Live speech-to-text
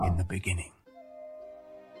in the beginning.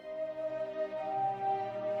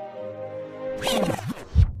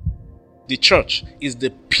 The church is the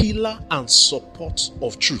pillar and support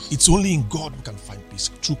of truth. It's only in God we can find peace,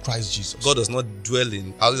 through Christ Jesus. God does not dwell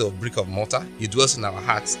in houses of brick of mortar. He dwells in our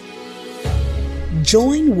hearts.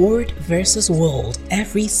 Join Word versus World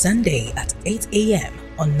every Sunday at 8 a.m.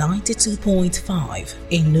 on 92.5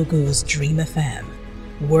 Enugu's Dream FM.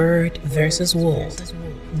 Word versus World,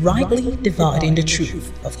 rightly dividing the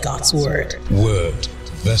truth of God's Word. Word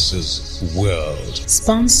versus World.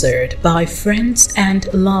 Sponsored by friends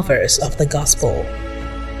and lovers of the gospel.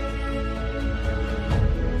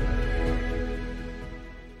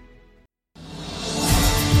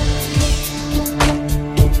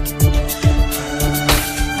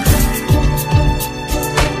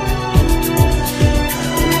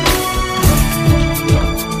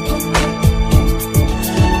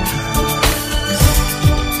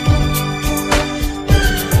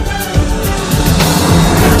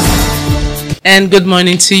 And good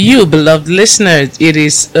morning to you, beloved listeners. It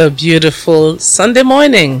is a beautiful Sunday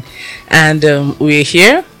morning, and we're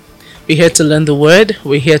here. We're here to learn the Word.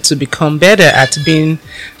 We're here to become better at being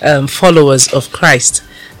followers of Christ.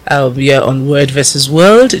 We are on Word versus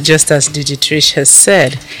World, just as DJ Trish has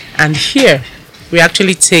said. And here, we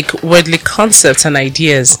actually take worldly concepts and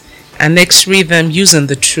ideas and x-ray them using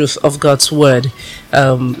the truth of God's Word.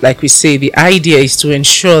 Like we say, the idea is to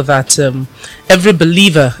ensure that every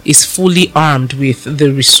believer is fully armed with the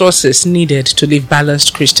resources needed to live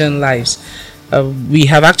balanced Christian lives. We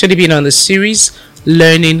have actually been on the series,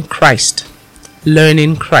 Learning Christ.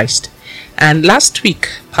 Learning Christ. And last week,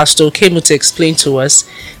 Pastor Okemuto explained to us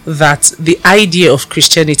that the idea of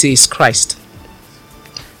Christianity is Christ.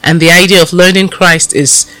 And the idea of learning Christ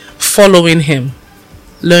is following Him.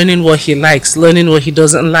 Learning what He likes, learning what He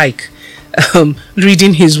doesn't like,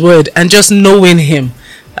 reading His Word, and just knowing Him.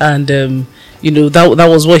 And that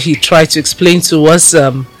was what he tried to explain to us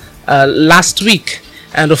last week.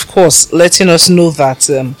 And of course, letting us know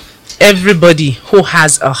that everybody who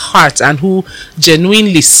has a heart and who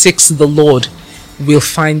genuinely seeks the Lord will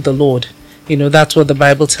find the Lord. That's what the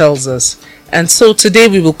Bible tells us. And so today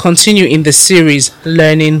we will continue in the series,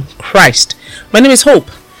 Learning Christ. My name is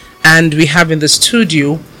Hope. And we have in the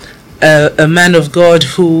studio a man of God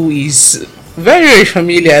who is very, very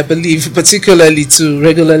familiar, I believe, particularly to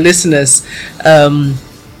regular listeners.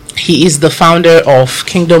 He is the founder of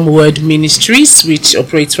Kingdom Word Ministries, which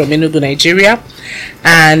operates from Enugu, Nigeria.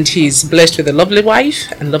 And he's blessed with a lovely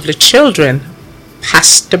wife and lovely children.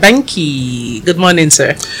 Pastor Banky. Good morning,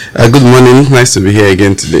 sir. Good morning. Nice to be here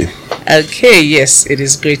again today. Okay, yes, it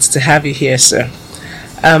is great to have you here, sir.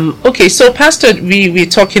 Okay, so Pastor, we're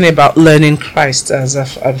talking about learning Christ, as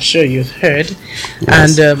I'm sure you've heard.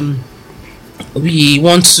 Yes. And we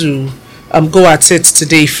want to go at it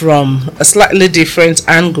today from a slightly different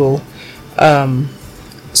angle.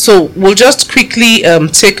 So we'll just quickly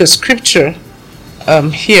take a scripture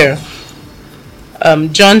here.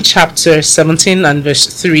 John chapter 17 and verse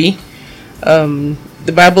 3.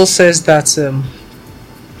 The Bible says that...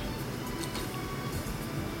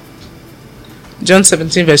 John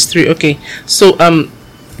 17 verse 3. Okay, so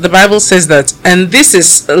the Bible says that, and this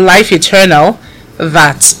is life eternal,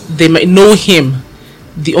 that they may know Him,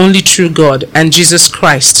 the only true God, and Jesus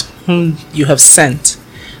Christ, whom you have sent.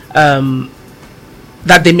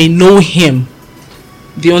 That they may know Him,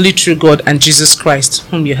 the only true God, and Jesus Christ,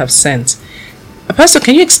 whom you have sent. Pastor,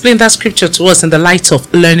 can you explain that scripture to us in the light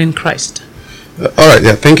of learning Christ? All right.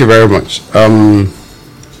 Yeah. Thank you very much. I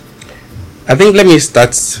think let me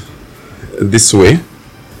start this way,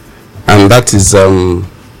 and that is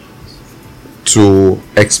to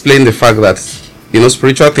explain the fact that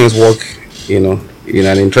spiritual things work in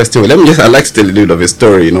an interesting way. I'd like to tell a little bit of a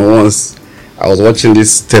story. Once I was watching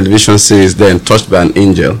this television series, then Touched by an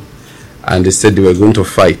Angel, and they said they were going to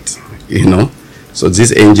fight. So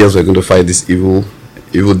these angels were going to fight these evil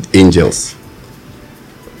angels.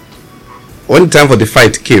 When the time for the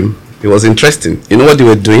fight came, it was interesting. You know what they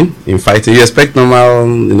were doing in fighting? You expect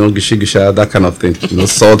normal, gisha, that kind of thing.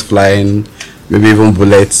 Sword flying, maybe even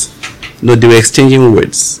bullets. No, they were exchanging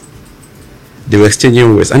words.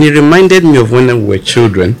 And it reminded me of when we were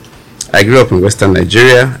children. I grew up in Western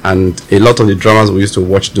Nigeria, and a lot of the dramas we used to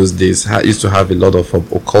watch those days used to have a lot of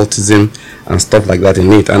occultism and stuff like that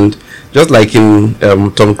in it. And just like in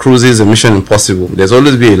Tom Cruise's Mission Impossible, there's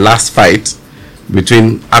always be a last fight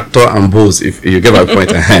between actor and boss, if you get my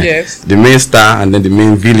point. Yes. The main star and then the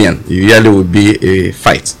main villain, usually would be a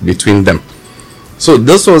fight between them. So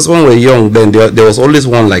this was when we were young, then there was always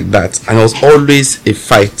one like that, and there was always a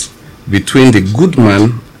fight between the good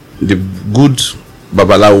man, the good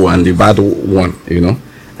Babalawo, and the bad one,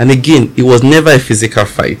 And again, it was never a physical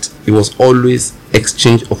fight. It was always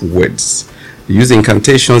exchange of words. They use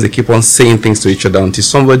incantations, they keep on saying things to each other until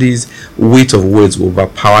somebody's weight of words will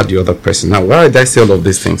overpower the other person. Now, why did I say all of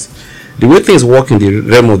these things? The way things work in the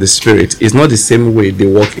realm of the spirit is not the same way they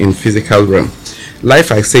work in physical realm.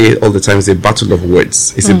 Life, I say it all the time, is a battle of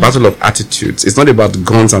words. It's a battle of attitudes. It's not about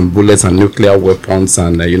guns and bullets and nuclear weapons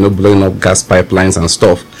and blowing up gas pipelines and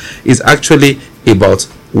stuff. It's actually about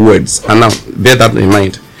words. And now, bear that in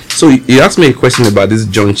mind. So you asked me a question about this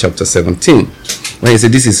John chapter 17. When you say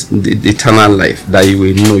this is the eternal life that you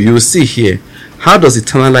will know. You will see here, how does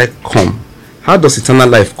eternal life come? How does eternal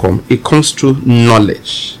life come? It comes through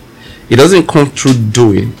knowledge. It doesn't come through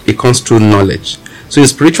doing. It comes through knowledge. So in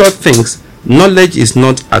spiritual things, knowledge is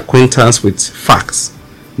not acquaintance with facts.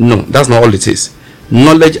 No, that's not all it is.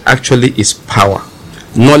 Knowledge actually is power.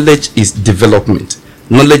 Knowledge is development.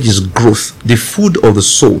 Knowledge is growth. The food of the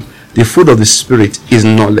soul, the food of the spirit is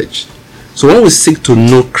knowledge. So when we seek to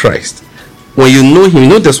know Christ, when you know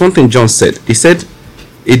him, there's one thing John said. He said,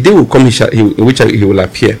 a day will come in which he will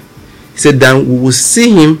appear. He said, then we will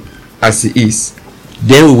see him as he is.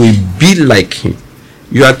 Then we will be like him.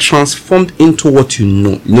 You are transformed into what you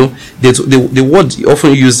know. The word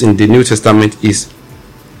often used in the New Testament is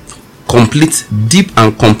complete, deep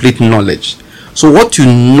and complete knowledge. So what you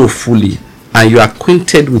know fully and you are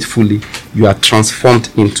acquainted with fully, you are transformed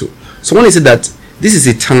into. So when he said that this is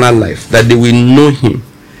eternal life, that they will know him,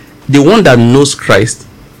 the one that knows Christ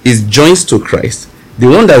is joined to Christ. The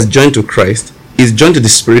one that's joined to Christ is joined to the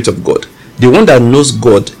Spirit of God. The one that knows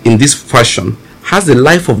God in this fashion has the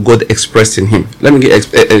life of God expressed in him. Let me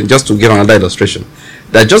just to give another illustration.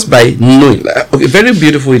 That just by knowing, a very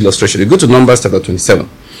beautiful illustration. You go to Numbers chapter 27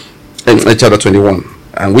 and chapter 21,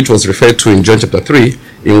 and which was referred to in John chapter 3,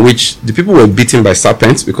 in which the people were beaten by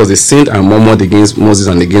serpents because they sinned and murmured against Moses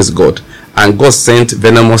and against God. And God sent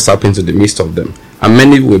venomous serpents to the midst of them. And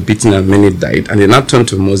many were beaten and many died. And they now turned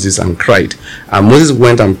to Moses and cried. And Moses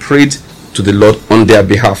went and prayed to the Lord on their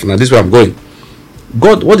behalf. Now this is where I'm going.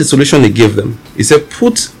 God, what the solution he gave them? He said,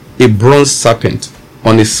 put a bronze serpent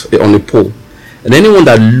on a pole. And anyone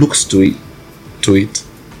that looks to it,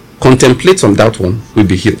 contemplates on that one, will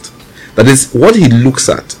be healed. That is, what he looks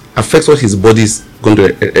at affects what his body is going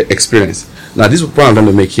to experience. Now this is what I'm trying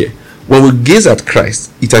to make here. When we gaze at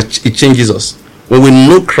Christ, it changes us. When we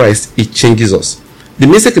know Christ, it changes us. The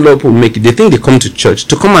mistake a lot of people make, they think they come to church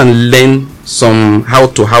to come and learn some how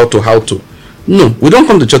to. No, we don't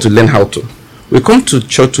come to church to learn how to. We come to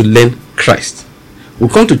church to learn Christ. We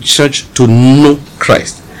come to church to know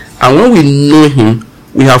Christ. And when we know him,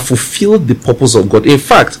 we have fulfilled the purpose of God. In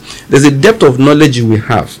fact, there's a depth of knowledge we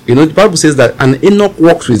have. The Bible says that an Enoch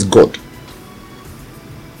walked with God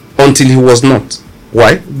until he was not.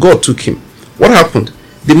 Why? God took him. What happened?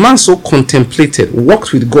 The man so contemplated,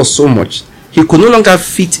 walked with God so much, he could no longer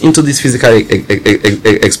fit into this physical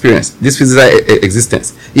experience, this physical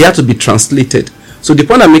existence. He had to be translated. So the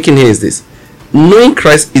point I'm making here is this. Knowing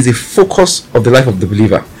Christ is a focus of the life of the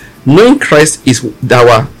believer. Knowing Christ is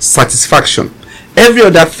our satisfaction. Every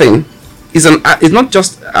other thing is not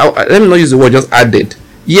just, let me not use the word just added.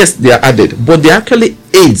 Yes, they are added, but they actually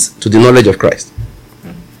aids to the knowledge of Christ.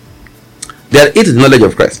 They are aids to the knowledge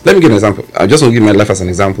of Christ. Let me give an example. I just want to give my life as an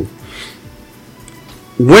example.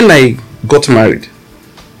 When I got married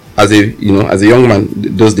as a young man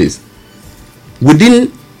those days,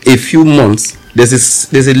 within a few months,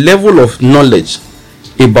 there's a level of knowledge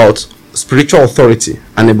about spiritual authority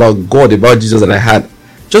and about God, about Jesus that I had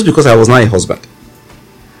just because I was not a husband.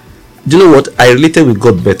 Do you know what? I related with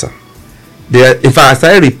God better. In fact, I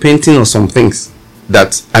started repenting on some things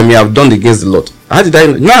that I may have done against the Lord. How did I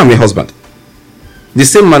know? Now I'm a husband. The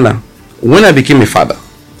same manner, when I became a father,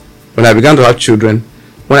 when I began to have children,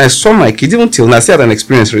 when I saw my kids, even till now, I still had an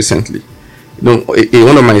experience recently.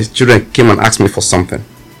 One of my children came and asked me for something.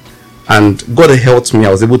 And God helped me. I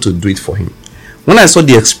was able to do it for him. When I saw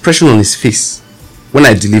the expression on his face, when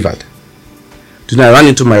I delivered, I ran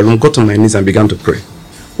into my room, got on my knees and began to pray.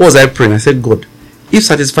 What was I praying? I said, God, if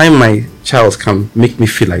satisfying my child can make me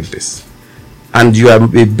feel like this, and you are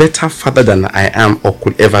a better father than I am or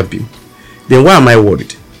could ever be, then why am I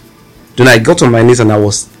worried? Then I got on my knees and I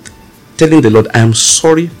was telling the Lord, I am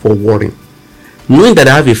sorry for worrying. Knowing that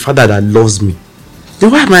I have a father that loves me,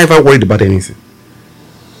 then why am I ever worried about anything?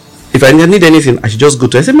 If I need anything, I should just go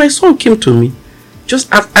to him. I said, my son came to me.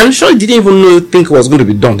 Just ask. I'm sure he didn't even think it was going to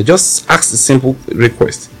be done. They just asked a simple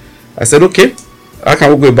request. I said, okay, how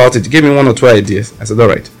can we go about it? He gave me 1 or 2 ideas. I said, all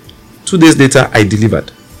right. 2 days later, I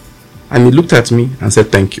delivered. And he looked at me and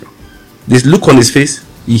said, thank you. This look on his face,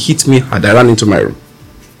 he hit me hard. I ran into my room.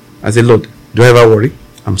 I said, Lord, do I ever worry?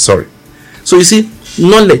 I'm sorry. So you see,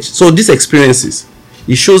 knowledge. So these experiences,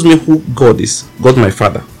 it shows me who God is, God my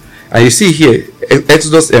Father. And you see here,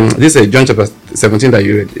 Exodus, this is John chapter 17 that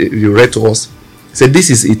you read to us. He said, this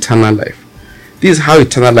is eternal life. This is how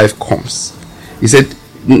eternal life comes. He said,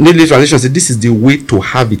 New Living Translation said, this is the way to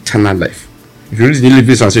have eternal life. If you read the New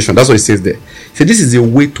Living Translation, that's what it says there. He said, this is the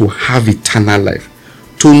way to have eternal life.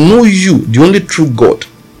 To know you, the only true God,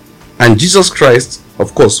 and Jesus Christ,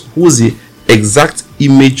 of course, who is the exact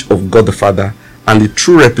image of God the Father and the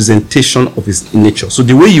true representation of his nature. So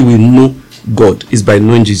the way you will know God is by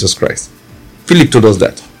knowing Jesus Christ. Philip told us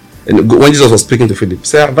that. And when Jesus was speaking to Philip, he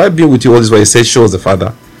said, have I been with you all this while? He said, show us the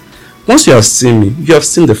Father. Once you have seen me, you have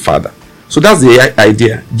seen the Father. So that's the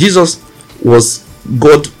idea. Jesus was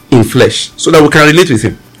God in flesh, so that we can relate with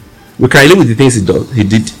him. We can relate with the things he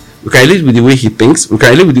did. We can relate with the way he thinks. We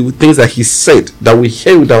can relate with the things that he said, that we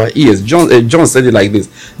hear with our ears. John said it like this: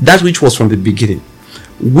 that which was from the beginning,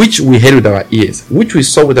 which we heard with our ears, which we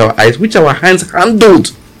saw with our eyes, which our hands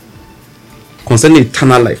handled, concerning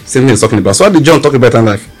eternal life. Same thing he's talking about. So how did John talk about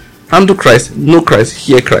eternal life? Handle Christ, know Christ,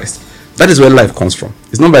 hear Christ. That is where life comes from.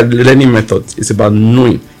 It's not by learning methods. It's about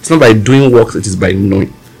knowing. It's not by doing works. It is by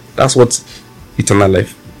knowing. That's what eternal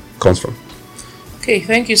life comes from. Okay,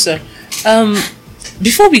 thank you, sir.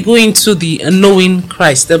 Before we go into the knowing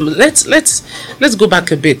Christ, let's go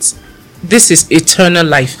back a bit. This is eternal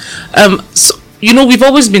life. So, we've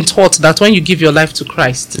always been taught that when you give your life to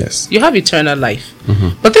Christ, yes, you have eternal life.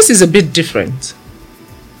 Mm-hmm. But this is a bit different.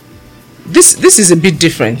 This is a bit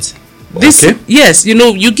different. Okay. Yes,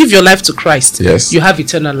 you give your life to Christ. Yes, you have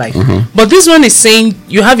eternal life. Mm-hmm. But this one is saying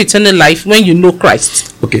you have eternal life when you know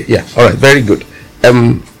Christ. Okay, yeah, all right, very good.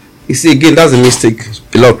 You see, again, that's a mistake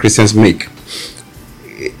a lot of Christians make.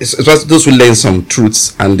 It's those who learn some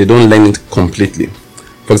truths and they don't learn it completely.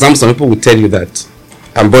 For example, some people will tell you that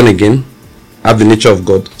I'm born again, I have the nature of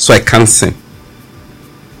God, so I can't sin.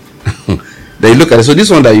 Then you look at it. So this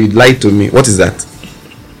one that you lied to me, what is that?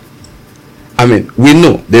 I mean, we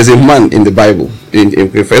know there's a man in the Bible, in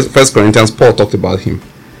First Corinthians, Paul talked about him,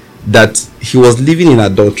 that he was living in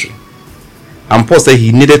adultery. And Paul said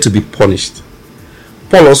he needed to be punished.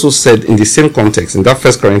 Paul also said in the same context, in that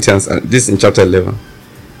First Corinthians, this in chapter 11,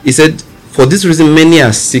 he said, for this reason many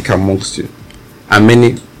are sick amongst you, and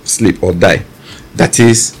many sleep or die. That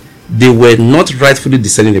is, they were not rightfully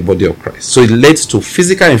discerning the body of Christ. So it led to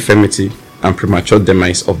physical infirmity and premature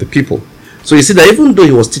demise of the people. So you see that even though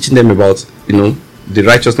he was teaching them about, the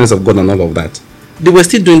righteousness of God and all of that, they were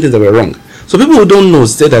still doing things that were wrong. So people who don't know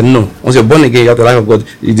say that no, once you're born again, you have the life of God,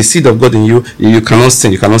 the seed of God in you, you cannot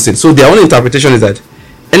sin, you cannot sin. So their own interpretation is that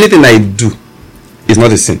anything I do is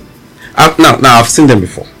not a sin. Now I've seen them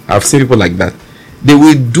before. I've seen people like that. They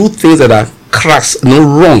will do things that are crass,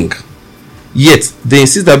 wrong. Yet they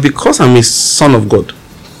insist that because I'm a son of God,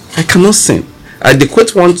 I cannot sin. They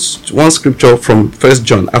quote one scripture from 1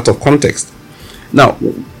 John out of context. Now,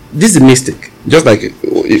 this is a mistake. Just like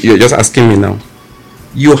you're just asking me now.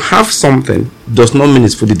 You have something does not mean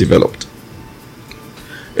it's fully developed.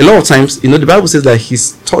 A lot of times, the Bible says that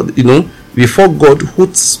he's taught, before God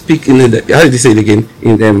who speak how did he say it again?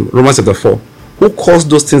 In Romans chapter 4. Who calls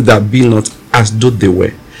those things that be not as though they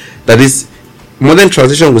were. That is, modern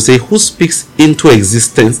translation will say, who speaks into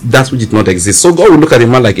existence that which did not exist. So God will look at a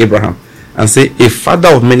man like Abraham and say, a father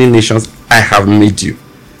of many nations, I have made you.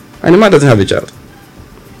 And the man doesn't have a child.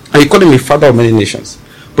 And you call him a father of many nations.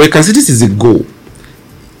 But you can see this is a goal.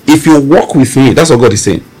 If you walk with me, that's what God is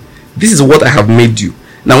saying. This is what I have made you.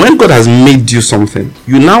 Now, when God has made you something,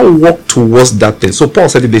 you now walk towards that thing. So Paul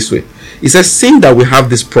said it this way. He says, seeing that we have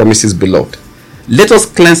these promises, beloved, let us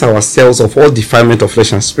cleanse ourselves of all defilement of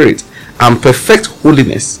flesh and spirit, and perfect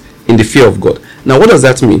holiness in the fear of God. Now, what does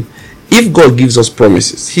that mean? If God gives us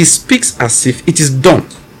promises, he speaks as if it is done.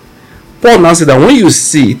 Paul now said that when you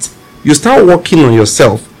see it, you start working on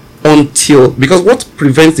yourself because what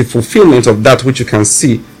prevents the fulfillment of that which you can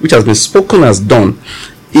see, which has been spoken as done,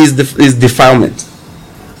 is defilement.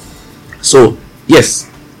 So, yes,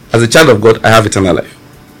 as a child of God, I have eternal life.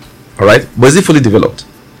 Alright? But is it fully developed?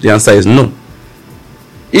 The answer is no.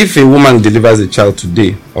 If a woman delivers a child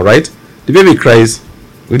today, alright, the baby cries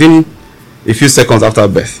within a few seconds after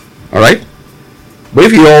birth. Alright? But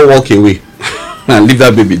if you all walk away and leave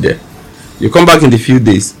that baby there, you come back in a few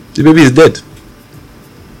days, the baby is dead.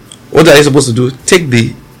 What are you supposed to do? Take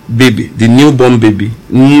the baby, the newborn baby,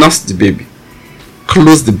 nurse the baby,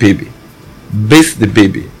 clothe the baby, bathe the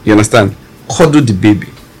baby, you understand? Cuddle the baby,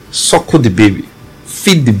 suckle the baby,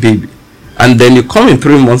 feed the baby, and then you come in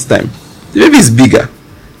 3 months' time, the baby is bigger.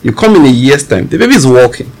 You come in a year's time, the baby is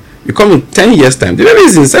walking. You come in 10 years' time, the baby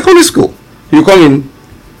is in secondary school. You come in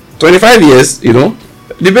 25 years,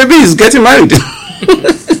 the baby is getting married.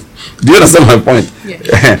 Do you understand my point?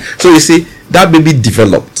 Yeah. So you see, that baby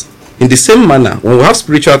developed. In the same manner, when we have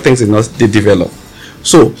spiritual things in us, they develop.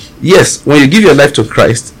 So, yes, when you give your life to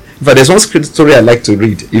Christ, in fact, there's one story I like to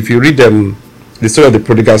read. If you read the story of the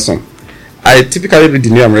prodigal son, I typically read the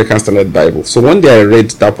New American Standard Bible. So one day I read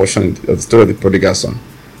that portion of the story of the prodigal son,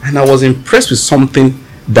 and I was impressed with something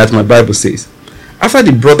that my Bible says. After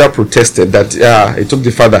the brother protested that he took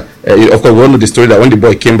the father, of course we all know the story that when the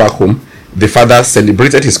boy came back home, the father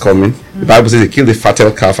celebrated his coming. The Bible says he killed the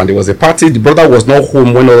fatted calf, and there was a party. The brother was not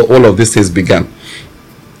home when all of these things began.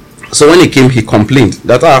 So when he came, he complained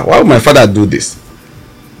that, why would my father do this?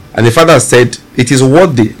 And the father said, it is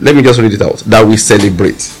worthy, let me just read it out, that we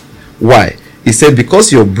celebrate. Why? He said,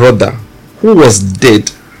 because your brother who was dead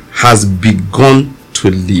has begun to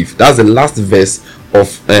live. That's the last verse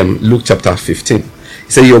of Luke chapter 15. He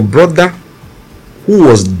said, your brother who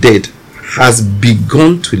was dead has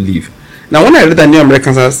begun to live. Now, when I read the New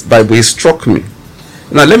American Bible, it struck me.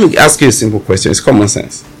 Now, let me ask you a simple question. It's common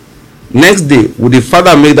sense. Next day, would the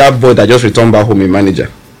father make that boy that just returned back home a manager?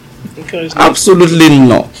 Absolutely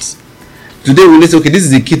not. Today, we say, okay, this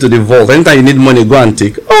is the key to the vault. Anytime you need money, go and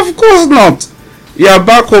take. Of course not. You are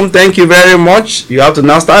back home, thank you very much. You have to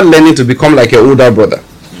now start learning to become like your older brother.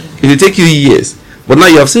 It will take you years. But now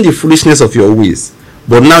you have seen the foolishness of your ways.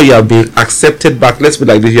 But now you have been accepted back. Let's be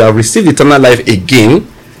like this. You have received eternal life again.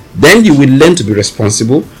 Then you will learn to be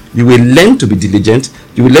responsible. You will learn to be diligent.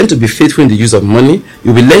 You will learn to be faithful in the use of money.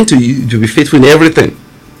 You will learn to be faithful in everything.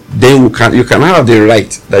 Then you can have the right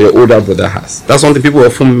that your older brother has. That's something people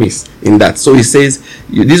often miss in that. So he says,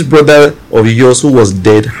 this brother of yours who was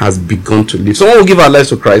dead has begun to live. So when we give our lives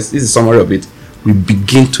to Christ, this is a summary of it. We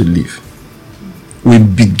begin to live. We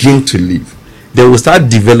begin to live. Then we start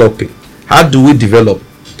developing. How do we develop?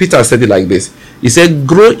 Peter said it like this. He said,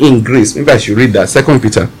 grow in grace. Maybe I should read that. 2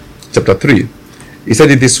 Peter chapter 3. He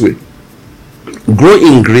said it this way. Grow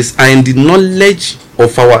in grace and in the knowledge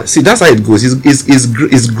of our... See, that's how it goes.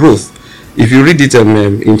 It's growth. If you read it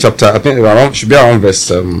in chapter... I think should be around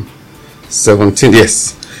verse 17.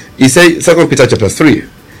 Yes. He said, 2 Peter chapter 3.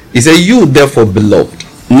 He said, you therefore, beloved,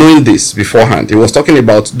 knowing this beforehand. He was talking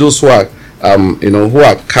about those who are, who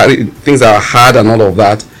are carrying things that are hard and all of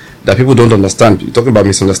that people don't understand. You're talking about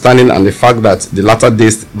misunderstanding and the fact that the latter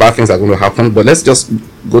days bad things are going to happen. But let's just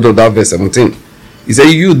go to that verse 17. He said,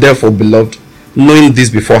 you therefore, beloved, knowing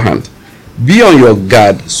this beforehand, be on your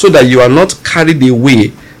guard so that you are not carried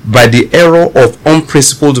away by the error of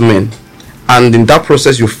unprincipled men, and in that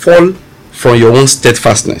process you fall from your own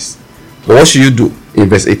steadfastness. But what should you do? In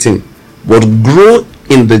verse 18, but grow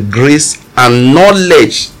in the grace and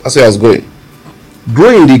knowledge. That's where I was going. Grow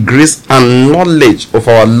in the grace and knowledge of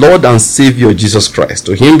our Lord and Savior Jesus Christ.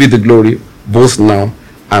 To him be the glory both now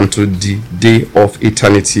and to the day of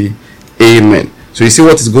eternity. Amen. So you see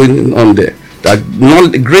what is going on there. That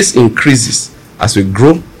grace increases as we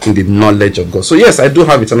grow in the knowledge of God. So yes, I do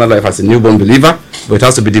have eternal life as a newborn believer, but it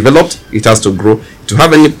has to be developed. It has to grow.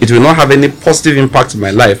 It will not have any positive impact in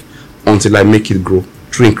my life until I make it grow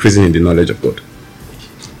through increasing in the knowledge of God.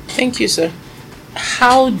 Thank you, sir.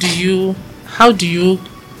 How do you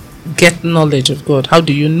get knowledge of God? How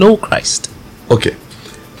do you know Christ? Okay.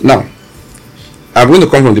 Now, I'm going to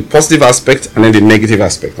come from the positive aspect and then the negative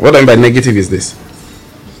aspect. What I mean by negative is this.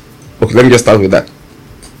 Okay, let me just start with that.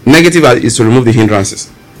 Negative is to remove the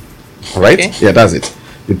hindrances. Alright? Okay. Yeah, that's it.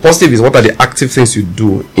 The positive is what are the active things you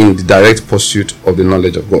do in the direct pursuit of the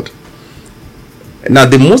knowledge of God. Now,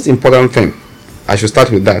 the most important thing, I should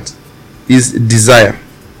start with that, is desire.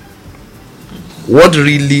 What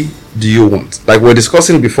really do you want? Like we were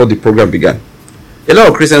discussing before the program began. A lot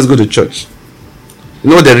of Christians go to church. You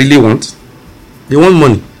know what they really want? They want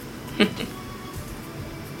money.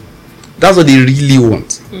 That's what they really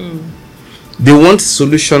want. They want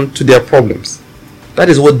solution to their problems. That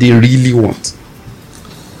is what they really want.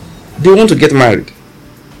 They want to get married.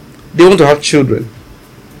 They want to have children.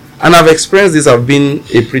 And I've experienced this. I've been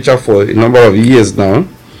a preacher for a number of years now.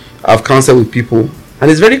 I've counseled with people.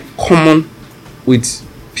 And it's very common with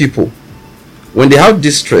people. When they have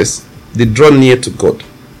distress, they draw near to God.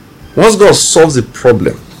 Once God solves the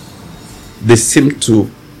problem, they seem to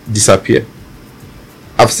disappear.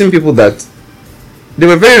 I've seen people that they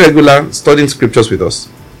were very regular studying scriptures with us.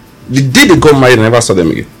 The day they got married, I never saw them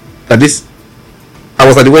again. At this, I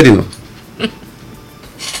was at the wedding.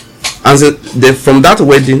 And so from that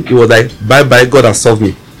wedding, it was like, bye-bye, God has solved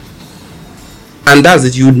me. And that's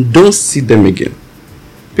it. You don't see them again.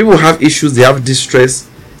 People have issues, they have distress,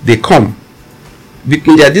 they come.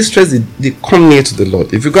 In their distress, they come near to the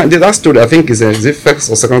Lord. If you go, that story, I think is it First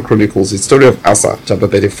or Second Chronicles, it's the story of Asa, chapter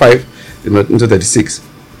 35 into 36.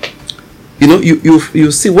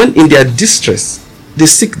 you see, when in their distress, they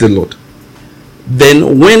seek the Lord.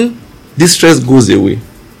 Then when distress goes away,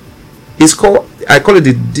 I call it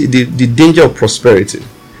the danger of prosperity.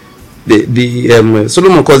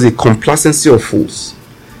 Solomon calls it complacency of fools.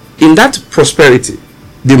 In that prosperity,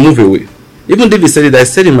 they move away. Even David said it, I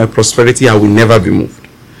said in my prosperity I will never be moved.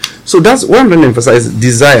 So that's what I'm going to emphasize.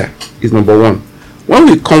 Desire is number one. When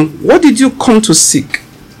we come, what did you come to seek?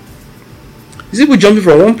 You see, people jumping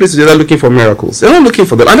from one place to the other looking for miracles. They're not looking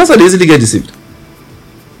for them, and that's how they easily get deceived.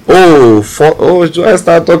 Do I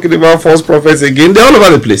start talking about false prophets again? They're all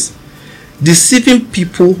over the place, deceiving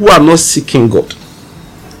people who are not seeking God.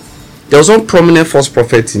 There was one prominent false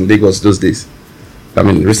prophet in Lagos those days,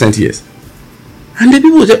 recent years, and the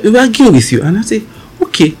people were arguing with you, and I say,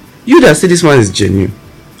 okay, you that say this man is genuine,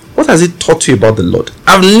 what has it taught you about the Lord?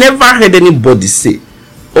 I've never heard anybody say,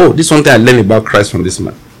 oh, this one thing I learned about Christ from this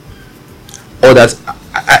man, or that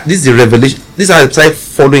this is the revelation, this is how I started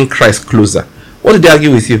following Christ closer. What did they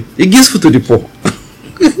argue with you? He gives food to the poor.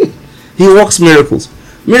 He works miracles.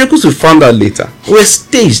 Miracles we found out later were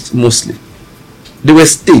staged mostly. They were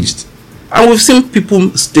staged. And we've seen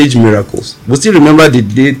people stage miracles. We still remember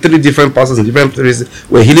the 3 different pastors in different places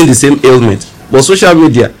were healing the same ailment. But social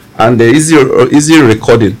media and the easy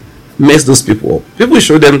recording mess those people up. People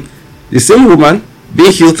show them the same woman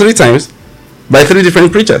being healed 3 times by 3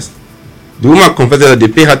 different preachers. The woman confessed that they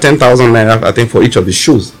pay her 10,000 naira, I think, for each of the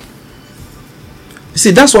shows. You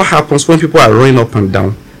see, that's what happens when people are running up and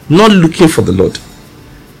down, not looking for the Lord.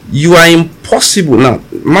 You are impossible. Now,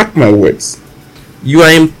 mark my words. You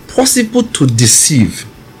are impossible to deceive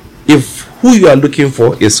if who you are looking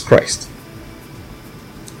for is Christ.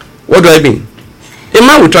 What do I mean? A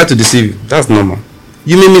man will try to deceive you. That's normal.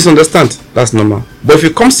 You may misunderstand. That's normal. But if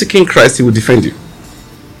you come seeking Christ, he will defend you.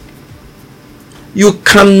 You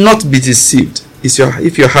cannot be deceived if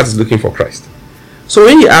your heart is looking for Christ. So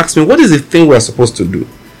when you ask me, what is the thing we are supposed to do?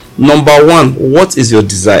 Number one, what is your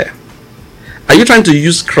desire? Are you trying to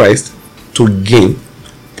use Christ to gain?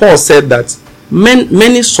 Paul said that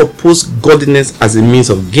many suppose godliness as a means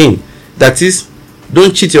of gain. That is,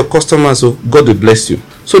 don't cheat your customers, so God will bless you.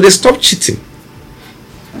 So they stop cheating.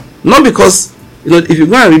 Not because, if you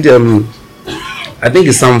go and read, I think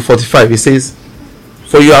it's Psalm 45, it says,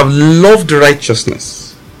 for you have loved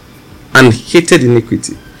righteousness and hated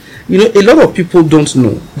iniquity. A lot of people don't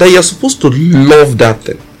know that you're supposed to love that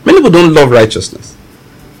thing. Many people don't love righteousness.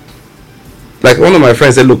 Like one of my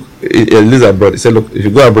friends said, look, he lives abroad. He said, look, if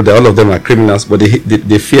you go abroad, all of them are criminals, but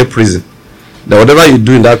they fear prison. That whatever you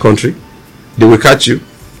do in that country, they will catch you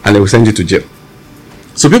and they will send you to jail.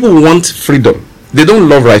 So people want freedom. They don't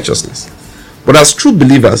love righteousness. But as true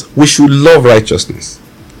believers, we should love righteousness.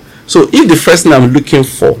 So if the first thing I'm looking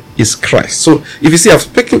for is Christ. So if you see,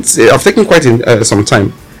 I've taken quite some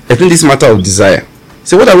time explain this matter of desire.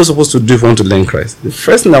 So what are we supposed to do if we want to learn Christ? The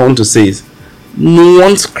first thing I want to say is,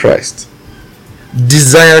 want Christ.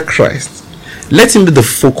 Desire Christ. Let him be the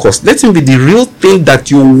focus. Let him be the real thing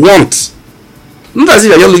that you want. Not as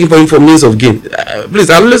if you're looking for him for means of gain. Please,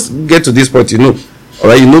 let's get to this point,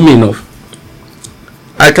 Alright, you know me enough.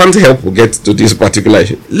 I can't help but get to this particular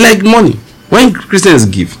issue. Like money. When Christians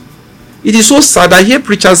give, it is so sad. I hear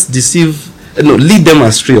preachers lead them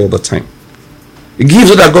astray all the time. Give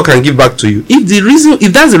so that God can give back to you.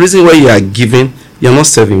 If that's the reason why you are giving, you're not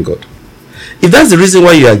serving God. If that's the reason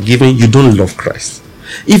why you are giving, you don't love Christ.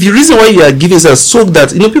 If the reason why you are giving is so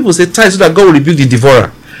that, people say tithe so that God will rebuke the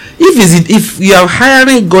devourer. If you are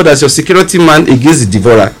hiring God as your security man against the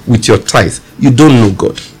devourer with your tithe, you don't know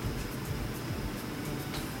God.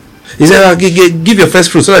 He said, give your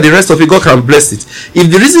first fruit so that the rest of it, God can bless it.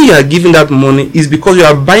 If the reason you are giving that money is because you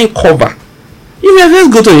are buying cover, you may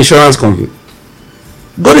first go to an insurance company.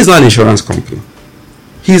 God is not an insurance company.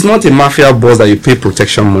 He is not a mafia boss that you pay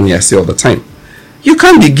protection money, I say all the time. You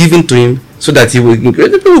can't be giving to him so that he will.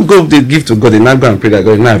 People go, they give to God, they now go and pray that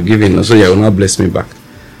God, now I've given, so you will not bless me back.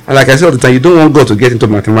 And like I said all the time, you don't want God to get into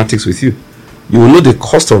mathematics with you. You will know the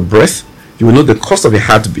cost of breath. You will know the cost of a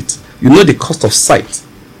heartbeat. You know the cost of sight.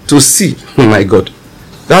 To see, oh my God.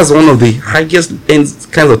 That's one of the highest kinds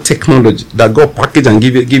of technology that God package and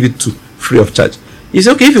give it to free of charge. He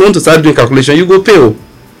said, okay, if you want to start doing calculation, you go pay.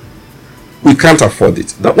 We can't afford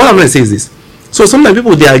it. What I'm going to say is this. So sometimes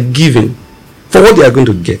people, they are giving for what they are going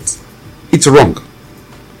to get. It's wrong.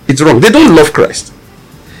 It's wrong. They don't love Christ.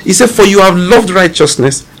 He said, for you have loved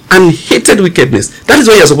righteousness and hated wickedness. That is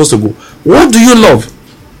where you are supposed to go. What do you love?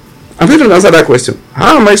 I'm going to answer that question.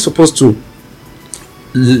 How am I supposed to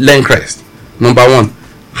learn Christ? Number one,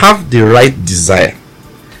 have the right desire.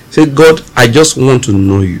 Say, God, I just want to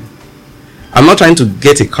know you. I'm not trying to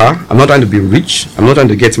get a car. I'm not trying to be rich. I'm not trying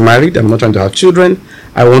to get married. I'm not trying to have children.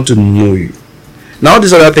 I want to know you. Now, all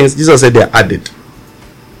these other things, Jesus said they're added.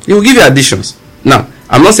 He will give you additions. Now,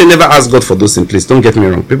 I'm not saying never ask God for those things. Please don't get me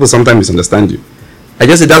wrong. People sometimes misunderstand you. I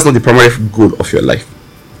just say that's not the primary goal of your life.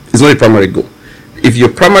 It's not the primary goal. If your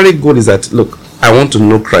primary goal is that, look, I want to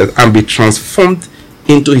know Christ and be transformed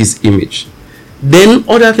into his image, then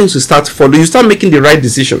other things will start following. You start making the right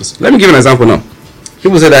decisions. Let me give you an example now.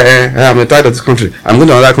 People say that I'm tired of this country. I'm going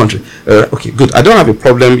to another country. Okay, good. I don't have a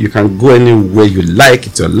problem. You can go anywhere you like.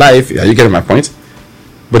 It's your life. Are you getting my point?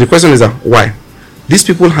 But the question is that why? These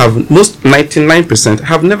people have, most 99%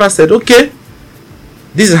 have never said, okay,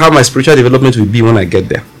 this is how my spiritual development will be when I get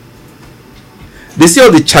there. They see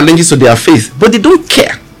all the challenges to their faith, but they don't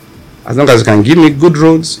care. As long as you can give me good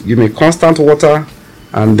roads, give me constant water,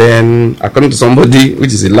 and then, according to somebody,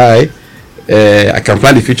 which is a lie, I can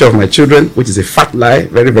plan the future of my children, which is a fat lie,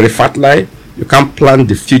 very, very fat lie. You can't plan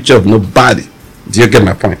the future of nobody. Do you get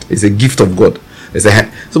my point? It's a gift of God.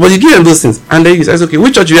 So, but you give them those things, and then you say, okay,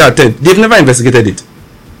 which church do you attend? They've never investigated it.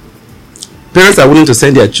 Parents are willing to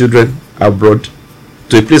send their children abroad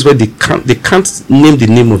to a place where they can't name the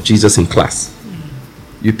name of Jesus in class.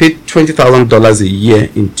 You pay $20,000 a year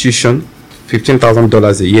in tuition,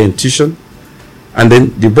 $15,000 a year in tuition, and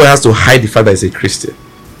then the boy has to hide the fact that he's a Christian.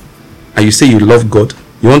 And you say you love God.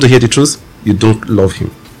 You want to hear the truth? You don't love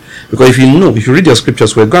him. Because if you read your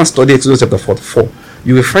scriptures, we're going to study Exodus chapter 44,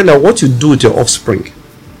 you will find out what you do with your offspring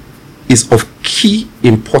is of key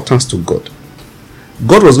importance to God.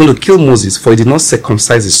 God was going to kill Moses for he did not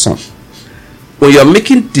circumcise his son. When you are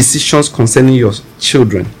making decisions concerning your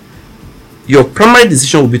children, your primary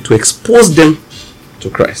decision will be to expose them to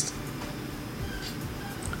Christ.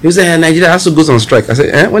 You say, Nigeria has to go on strike. I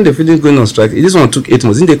say, when they finish going on strike, this one took 8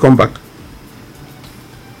 months. Didn't they come back?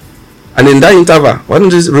 And in that interval, why don't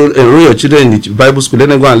you just enroll your children in the Bible school, let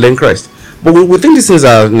them go and learn Christ? But we think these things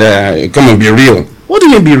are, come and be real. What do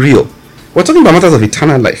you mean be real? We're talking about matters of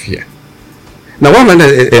eternal life here. Now, what I'm going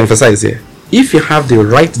to emphasize here, if you have the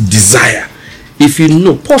right desire, if you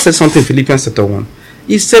know, Paul said something in Philippians chapter 1.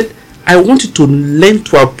 He said, I want you to learn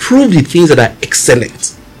to approve the things that are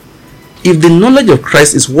excellent. If the knowledge of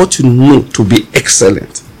Christ is what you know to be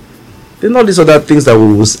excellent, then all these other things that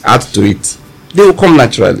we will add to it, they will come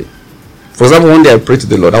naturally. For example, one day I prayed to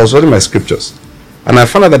the Lord. I was reading my scriptures, and I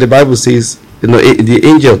found out that the Bible says, the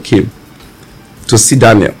angel came to see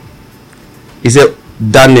Daniel. He said,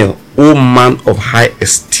 Daniel, O man of high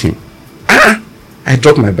esteem. I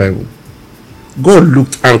dropped my Bible. God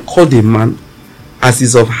looked and called a man as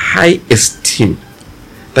is of high esteem.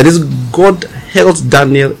 That is, God held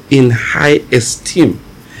Daniel in high esteem.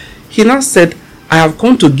 He now said, I have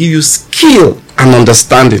come to give you skill and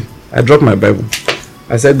understanding. I dropped my Bible.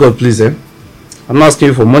 I said, God, please, I'm not asking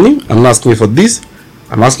you for money. I'm not asking you for this.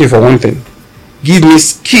 I'm asking you for one thing. Give me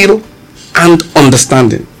skill and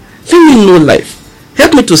understanding. Let me know life.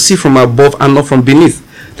 Help me to see from above and not from beneath.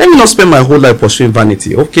 Let me not spend my whole life pursuing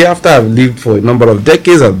vanity. Okay, after I've lived for a number of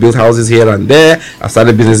decades, I've built houses here and there, I've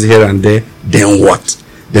started businesses here and there. Then what?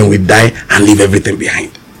 Then we die and leave everything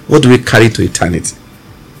behind. What do we carry to eternity?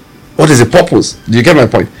 What is the purpose? Do you get my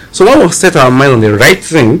point? So when we set our mind on the right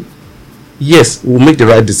thing, yes, we'll make the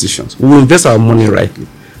right decisions. We will invest our money rightly.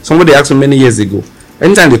 Somebody asked me many years ago,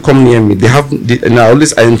 anytime they come near me,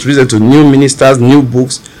 I introduce them to new ministers, new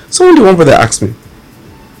books. One brother asked me,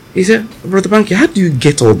 he said, Brother Banky, how do you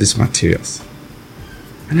get all these materials?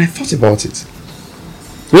 And I thought about it.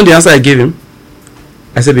 You know the answer I gave him?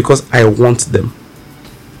 I said, because I want them.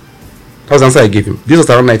 That was the answer I gave him. This was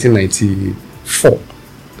around 1994.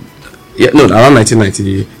 Around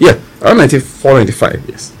 1990. Yeah, around 94, 95,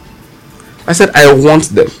 yes. I said, I want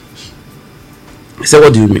them. He said,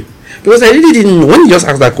 what do you mean? Because I really didn't know. When he just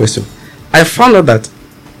asked that question, I found out that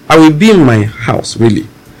I will be in my house, really.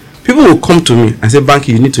 People will come to me and say, Banky,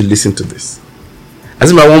 you need to listen to this. I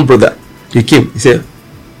said, my one brother, he came, he said,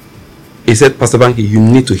 Pastor Banky, you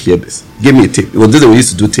need to hear this. Give me a tape. It was this that we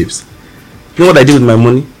used to do tapes. You know what I did with my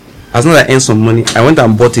money? As soon as I earned some money, I went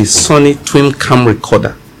and bought a Sony twin cam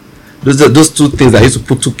recorder. Those two things I used to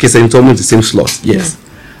put two cases into almost the same slot. Yes.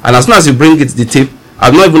 Yeah. And as soon as you bring it, the tape,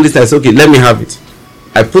 I've not even listened. I said, okay, let me have it.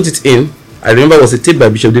 I put it in. I remember it was a tape by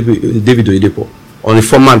Bishop David Oyedepo on the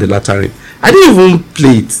former and the latter rain. I didn't even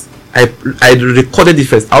play it. I recorded it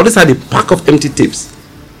first. I always had a pack of empty tapes.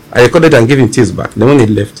 I recorded and gave him tapes back. Then when he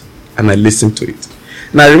left, and I listened to it.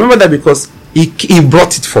 Now I remember that because he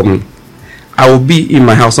brought it for me. I will be in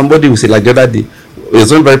my house. Somebody will say, like the other day, it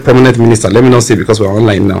was one very prominent minister. Let me not say because we're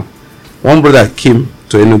online now. One brother came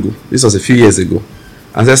to Enugu. This was a few years ago.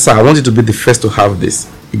 And said, sir, I want you to be the first to have this.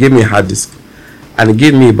 He gave me a hard disk. And he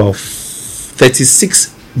gave me about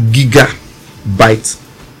 36 gigabytes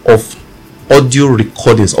of audio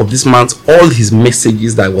recordings of this man's all his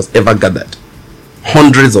messages that was ever gathered.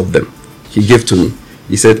 Hundreds of them he gave to me.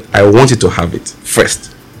 He said, I want you to have it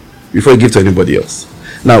first before you give to anybody else.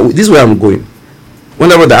 Now, this is where I'm going.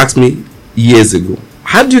 Whenever they asked me years ago,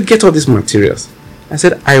 how do you get all these materials? I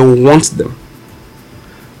said, I want them.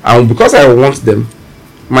 And because I want them,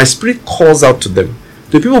 my spirit calls out to them.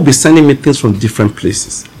 The people will be sending me things from different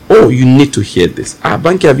places. Oh, you need to hear this.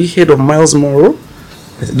 Banky, have you heard of Miles Monroe?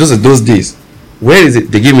 I said, those are those days. Where is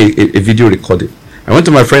it? They gave me a video recording. I went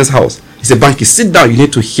to my friend's house. He said, Banky, sit down. You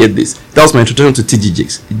need to hear this. That was my introduction to TG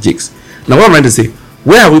Jakes. Now, what am I trying to say?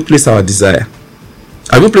 Where have we placed our desire?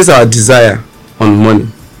 Have we placed our desire on money?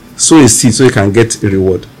 Sow a seed so you can get a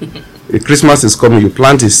reward. Christmas is coming. You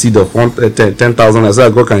plant a seed of 10,000. I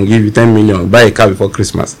said, God can give you 10 million. Buy a car before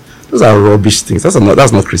Christmas. Those are rubbish things.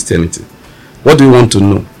 That's not Christianity. What do we want to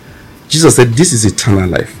know? Jesus said, this is eternal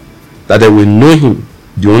life, that they will know him,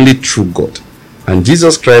 the only true God, and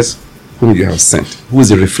Jesus Christ, whom you have sent, who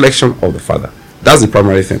is a reflection of the Father. That's the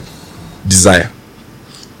primary thing. Desire.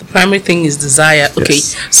 The primary thing is desire. Okay.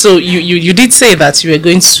 Yes. So you did say that you were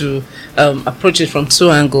going to approach it from two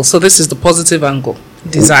angles. So this is the positive angle.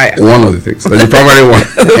 Desire. One of the things. That's the primary one.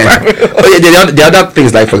 The other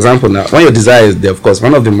things, like for example, now when your desire is there, of course,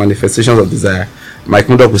 one of the manifestations of desire, Mike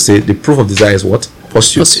Murdoch would say, the proof of desire is what?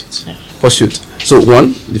 Pursuit. Yeah. Pursuit. So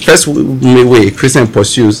the first way a Christian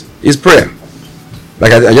pursues is prayer.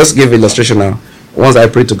 Like I just gave illustration now. Once I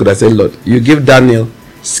prayed to God, I said, Lord, you give Daniel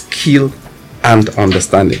skill and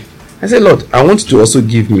understanding. I said, Lord, I want you to also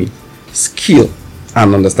give me skill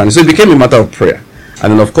and understanding. So it became a matter of prayer.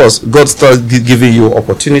 And then of course, God starts giving you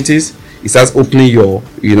opportunities. He starts opening your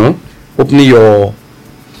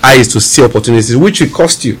eyes to see opportunities, which will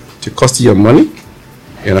cost you. It will cost you your money.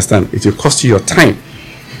 You understand? It will cost you your time.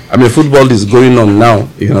 I mean, football is going on now.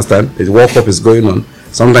 You understand? The World Cup is going on.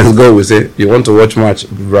 Sometimes God will say, you want to watch match,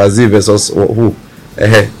 Brazil versus who?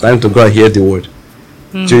 Time to go and hear the word.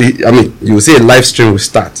 So, I mean, you will see a live stream will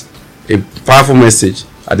start. A powerful message.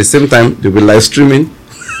 At the same time, they will live streaming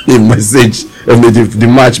the message of the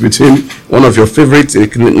match between one of your favorite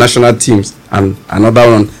national teams and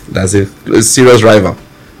another one that's a serious rival.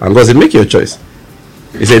 And God said, make your choice.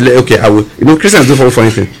 He said, okay, I will. You know, Christians do for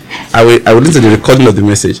anything. I will listen to the recording of the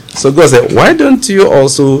message. So God said, why don't you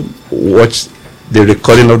also watch the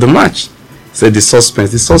recording of the match? He said, the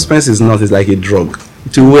suspense. The suspense is not, it's like a drug.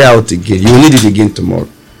 It will wear out again. You will need it again tomorrow.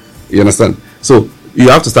 You understand? So you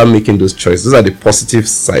have to start making those choices. Those are the positive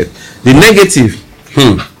side. The negative,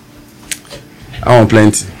 I want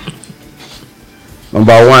plenty.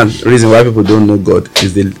 Number one reason why people don't know God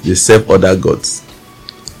is they serve other gods.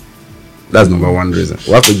 That's number one reason.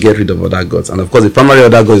 We have to get rid of other gods. And of course, the primary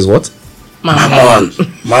other god is what? Mammon.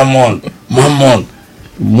 The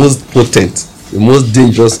most potent, the most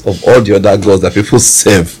dangerous of all the other gods that people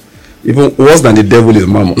serve. Even worse than the devil is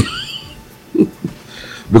Mammon.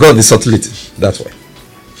 Because of the subtlety. That's why.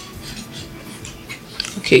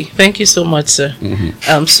 Okay, thank you so much, sir.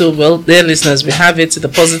 So, well, dear listeners, we have it, the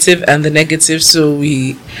positive and the negative. So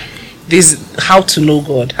this how to know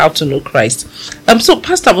God, how to know Christ. So,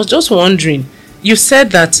 Pastor, I was just wondering, you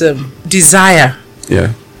said that desire.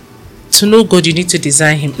 Yeah. To know God, you need to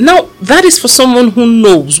desire him. Now, that is for someone who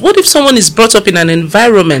knows. What if someone is brought up in an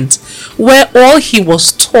environment where all he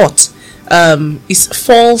was taught is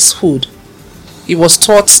falsehood? He was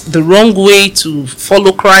taught the wrong way to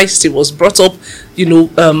follow Christ. He was brought up,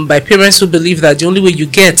 by parents who believe that the only way you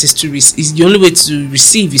get is the only way to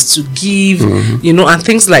receive is to give, and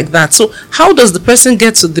things like that. So, how does the person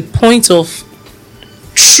get to the point of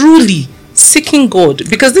truly seeking God?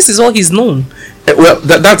 Because this is all he's known. Well,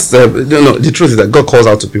 that's the truth is that God calls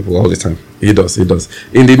out to people all the time. He does. In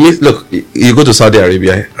the midst, look, you go to Saudi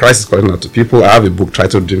Arabia, Christ is calling out to people. I have a book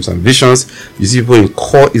titled Dreams and Visions. You see people in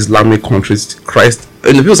core Islamic countries, Christ,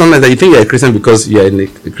 and the people sometimes that you think you're a Christian because you're in a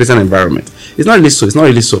Christian environment. It's not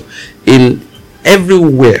really so. In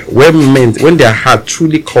everywhere where men, when their heart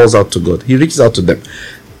truly calls out to God, he reaches out to them.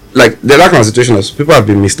 Like the kind of situation is people have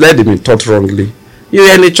been misled, they've been taught wrongly. You're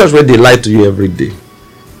in a church where they lie to you every day.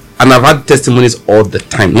 And I've had testimonies all the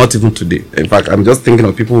time, not even today. In fact, I'm just thinking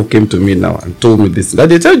of people who came to me now and told me this. That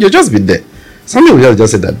they tell you, just be there. Some people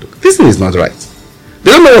just say that this thing is not right.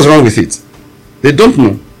 They don't know what's wrong with it. They don't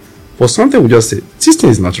know. But something will just say, this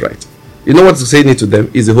thing is not right. You know what's saying it to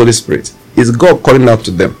them is the Holy Spirit. It's God calling out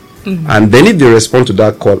to them. And they need to respond to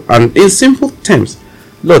that call. And in simple terms,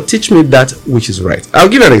 Lord, teach me that which is right. I'll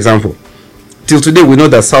give you an example. Till today, we know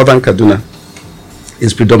that Southern Kaduna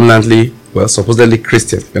is predominantly, supposedly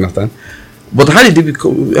Christian, you understand? But how did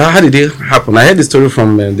it happen? I heard the story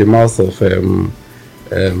from the mouth of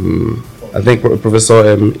I think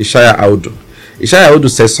Professor Ishaya Audu. Ishaya Audu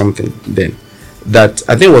said something then that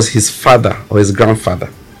I think it was his father or his grandfather.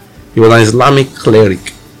 He was an Islamic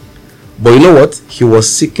cleric. But you know what? He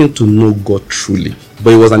was seeking to know God truly.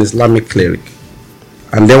 But he was an Islamic cleric.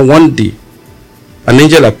 And then one day, an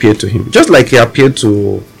angel appeared to him. Just like he appeared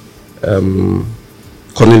to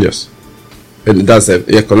Cornelius. That's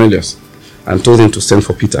Cornelius. And told him to send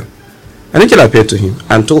for Peter. An angel appeared to him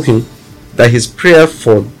and told him that his prayer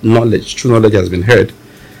for knowledge, true knowledge, has been heard.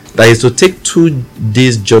 That he is to take 2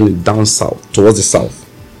 days journey down south, towards the south.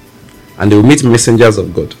 And they will meet messengers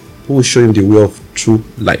of God who will show him the way of true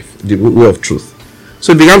life, the way of truth.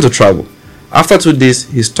 So he began to travel. After 2 days,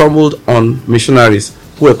 he stumbled on missionaries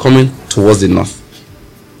who were coming towards the north.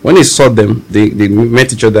 When he saw them, they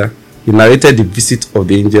met each other. He narrated the visit of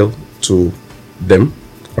the angel to them,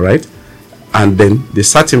 all right? And then they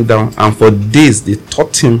sat him down, and for days they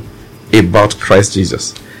taught him about Christ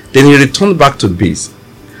Jesus. Then he returned back to base.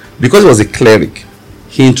 Because he was a cleric,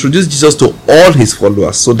 he introduced Jesus to all his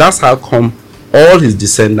followers. So that's how come all his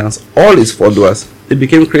descendants, all his followers, they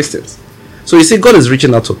became Christians. So you see, God is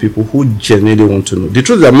reaching out to people who genuinely want to know. The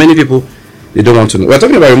truth is that many people, they don't want to know. We're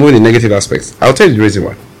talking about removing the negative aspects. I'll tell you the reason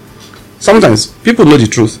why. Sometimes people know the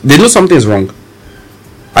truth. They know something is wrong.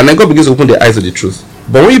 And then God begins to open their eyes to the truth.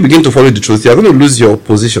 But when you begin to follow the truth, you're going to lose your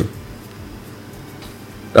position.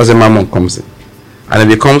 That's when Mammon comes in. And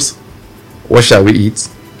it becomes, what shall we eat?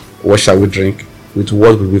 What shall we drink? With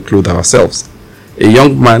what will we clothe ourselves? A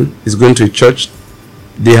young man is going to a church.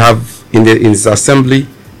 They have in his assembly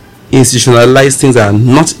institutionalized things that are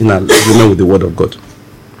not in agreement with the word of God.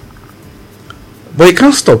 But he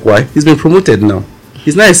can't stop. Why? He's been promoted now.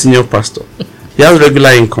 He's not a senior pastor. He has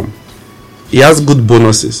regular income. He has good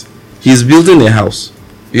bonuses. He's building a house.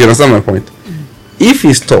 You understand my point? If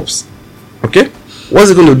he stops, okay, what's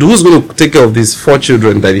he going to do? Who's going to take care of these 4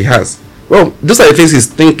 children that he has? Well, those are the things he's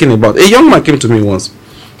thinking about. A young man came to me once.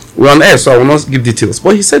 We're on air, so I will not give details.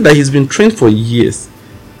 But he said that he's been trained for years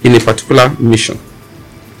in a particular mission.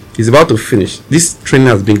 He's about to finish. This training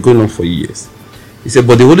has been going on for years. He said,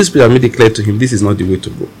 but the Holy Spirit made it clear to him, this is not the way to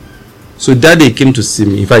go. So that day he came to see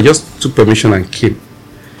me. If I just took permission and came,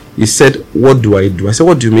 he said, what do I do? I said,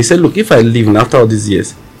 what do you mean? He said, look, if I leave and after all these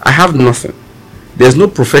years, I have nothing. There's no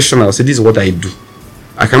professional. So this is what I do.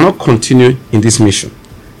 I cannot continue in this mission,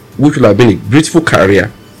 which will have been a beautiful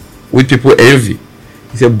career, which people envy.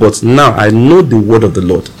 He said, but now I know the word of the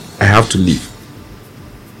Lord. I have to leave.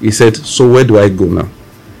 He said, so where do I go now?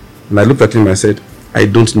 And I looked at him and I said, I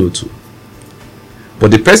don't know too.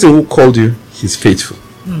 But the person who called you, he's faithful.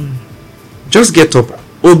 Just get up,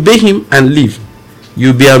 obey him and leave.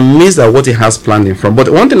 You'll be amazed at what he has planned in front. But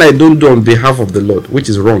one thing I don't do on behalf of the Lord, which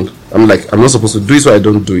is wrong, I'm not supposed to do it, so I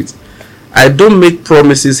don't do it. I don't make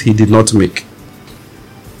promises he did not make.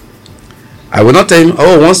 I will not tell him,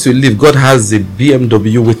 oh, once you leave, God has a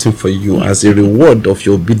BMW waiting for you as a reward of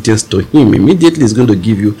your obedience to him. Immediately he's going to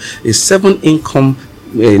give you a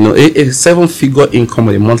 7-figure income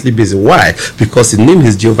on a monthly basis. Why? Because his name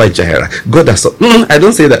is Jehovah Jireh. God has... I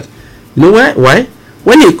don't say that. You know why? Why?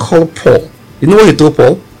 When he called Paul, you know what he told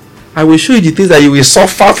Paul? I will show you the things that you will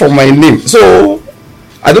suffer for my name. So,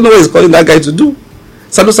 I don't know what he's calling that guy to do.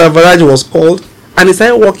 Sadhu Savaraj was called and he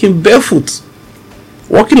started walking barefoot.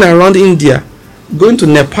 Walking around India, going to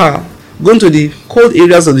Nepal, going to the cold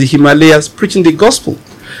areas of the Himalayas, preaching the gospel.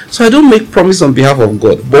 So I don't make promises on behalf of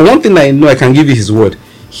God. But one thing I know, I can give you his word.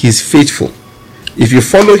 He's faithful. If you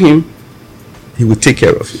follow him, he will take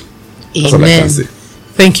care of you. That's all I can say.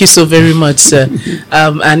 Thank you so very much, sir.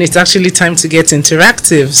 And it's actually time to get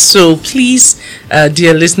interactive. So please,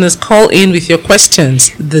 dear listeners, call in with your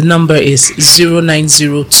questions. The number is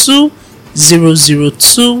 0902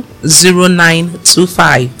 002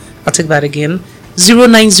 0925. I'll take that again.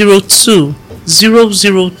 0902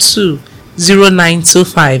 002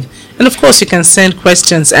 0925. And of course, you can send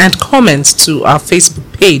questions and comments to our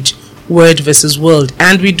Facebook page, Word vs. World.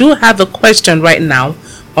 And we do have a question right now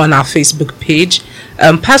on our Facebook page.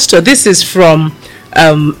 Pastor, this is from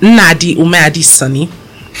Nadi Umeadi Sunny.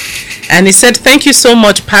 And he said, thank you so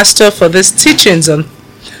much, Pastor, for this teachings on...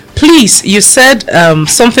 Please, you said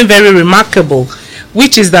something very remarkable,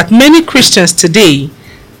 which is that many Christians today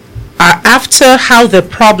are after how their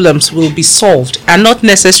problems will be solved and not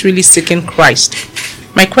necessarily seeking Christ.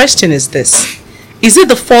 My question is this: is it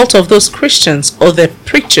the fault of those Christians or the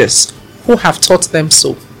preachers who have taught them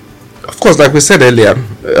so? Of course, like we said earlier,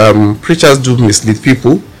 preachers do mislead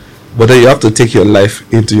people, but then you have to take your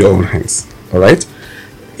life into your own hands. All right?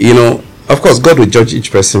 You know, Of course, God will judge each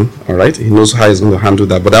person, all right? He knows how he's going to handle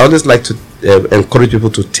that. But I always like to encourage people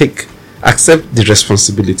to accept the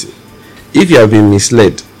responsibility. If you have been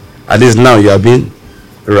misled, at least now you are being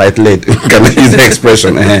right-led. Can I use the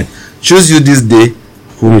expression? Choose you this day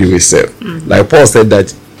whom you will serve. Like Paul said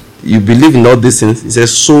that you believe in all these things. He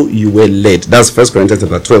says, so you were led. That's 1 Corinthians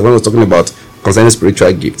chapter 12 when we're talking about concerning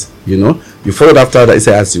spiritual gifts. You know, you followed after that. He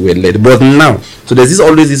said, as you were led. But now, so there's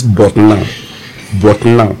always this but now. But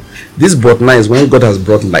now. This but now is when God has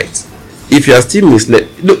brought light. If you are still misled,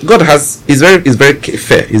 look, God is very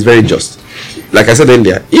fair, He's very just. Like I said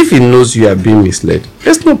earlier, if He knows you are being misled,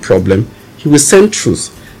 there's no problem. He will send truth.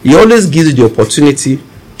 He always gives you the opportunity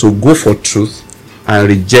to go for truth and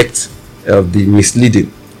reject the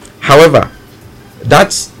misleading. However,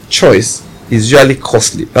 that choice is usually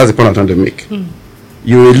costly. That's the point I'm trying to make.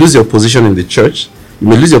 You will lose your position in the church. You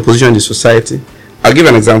may lose your position in the society. I'll give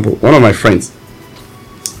an example. One of my friends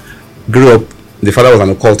grew up, the father was an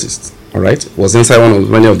occultist, all right? Was inside one of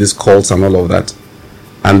many of these cults and all of that.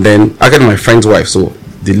 And then I got my friend's wife, so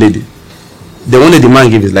the lady. They wanted the man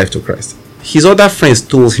give his life to Christ. His other friends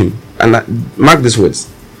told him, and mark these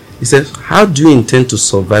words. He said, how do you intend to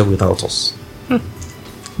survive without us?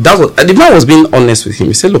 That was, the man was being honest with him.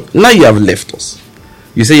 He said, look, now you have left us.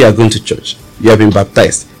 You say you are going to church. You have been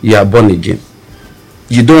baptized. You are born again.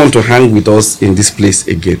 You don't want to hang with us in this place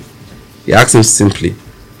again. He asked him simply,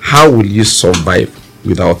 how will you survive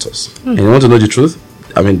without us? And you want to know the truth?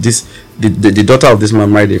 I mean, the daughter of this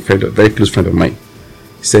man married a very close friend of mine.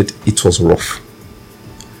 He said it was rough.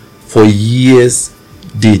 For years,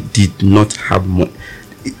 they did not have money.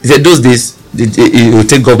 He said those days, he will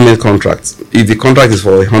take government contracts. If the contract is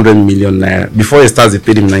for 100 million naira, before he starts, they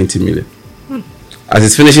paid him 90 million. As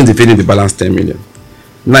he's finishing, they paid him the balance 10 million.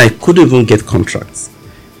 Now, he couldn't even get contracts.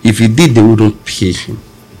 If he did, they wouldn't pay him.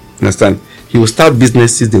 Understand? He would start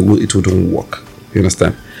businesses, it wouldn't work. You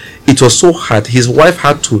understand? It was so hard. His wife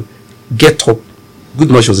had to get up. Good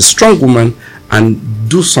much, she was a strong woman, and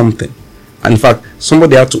do something. And in fact,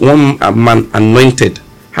 one man anointed,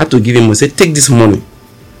 had to give him, say, take this money,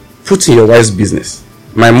 put in your wife's business.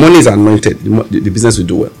 My money is anointed, the business will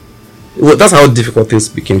do well. That's how difficult things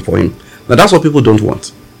became for him. Now that's what people don't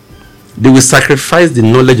want. They will sacrifice the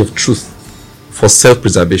knowledge of truth for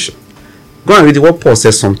self-preservation. Go and read what Paul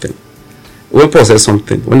says something. When Paul says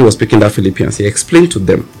something, when he was speaking to Philippians, he explained to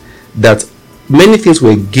them that many things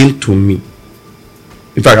were gained to me.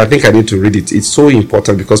 In fact, I think I need to read it. It's so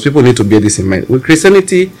important because people need to bear this in mind. With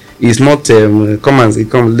Christianity, is not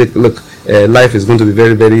look, life is going to be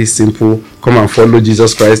very, very simple. Come and follow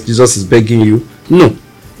Jesus Christ. Jesus is begging you. No.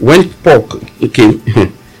 When Paul came,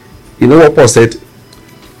 you know what Paul said?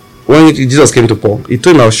 When Jesus came to Paul, he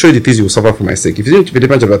told him, I'll show you the things you will suffer for my sake. If you read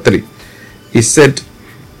Philippians chapter 3, he said,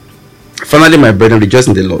 finally, my brethren, rejoice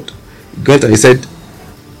in the Lord. He said,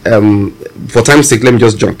 for time's sake, let me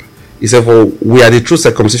just jump. He said, for we are the true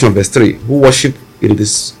circumcision, verse 3, who worship in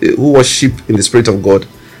the Spirit of God,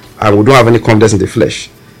 and we don't have any confidence in the flesh.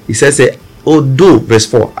 He says, although, verse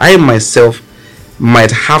 4, I myself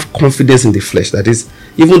might have confidence in the flesh. That is,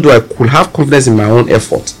 even though I could have confidence in my own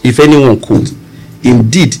effort, if anyone could.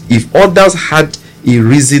 Indeed, if others had a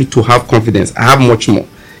reason to have confidence, I have much more.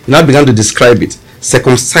 He now began to describe it.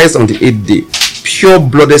 Circumcised on the 8th day,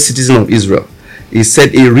 pure-blooded citizen of Israel. He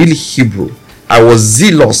said, a real Hebrew. I was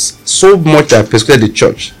zealous so much that I persecuted the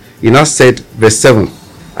church. He now said, verse 7,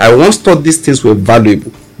 I once thought these things were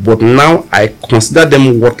valuable, but now I consider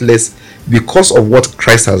them worthless because of what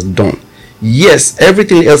Christ has done. Yes,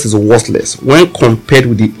 everything else is worthless when compared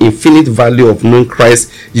with the infinite value of knowing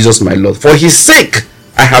Christ Jesus my Lord. For his sake,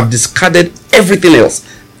 I have discarded everything else,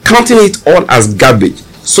 counting it all as garbage,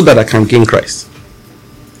 so that I can gain Christ.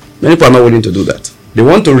 Many people are not willing to do that. They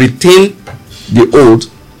want to retain the old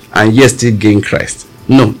and yet still gain Christ.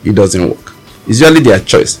 No, it doesn't work. It's usually their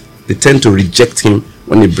choice. They tend to reject him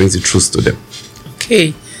when he brings the truth to them.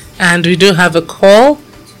 Okay, and we do have a call.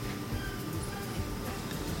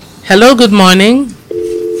 Hello, good morning.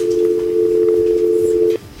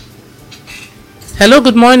 Hello,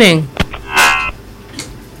 good morning.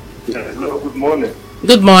 Hello, good morning.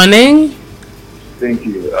 Good morning. Thank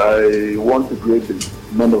you. I want to greet the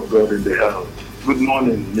man of God in the house. Good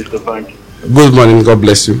morning, Mr. Bank. Good morning. God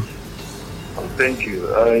bless you. Thank you.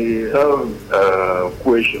 I have a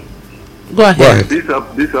question. Go ahead.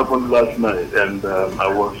 This happened last night, and I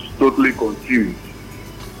was totally confused.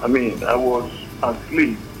 I mean, I was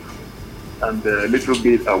asleep and a little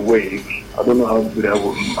bit awake. I don't know how good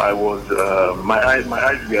I was. My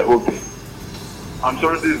eyes were open. I'm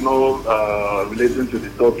sorry this is not relating to the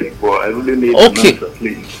topic, but I really need an answer,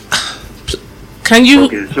 please. Can you?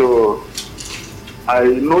 Okay, so I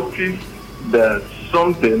noticed that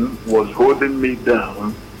something was holding me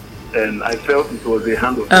down, and I felt it was the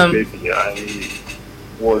hand of the baby. I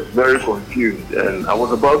was very confused, and I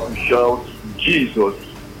was about to shout, Jesus,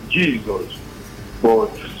 Jesus, but...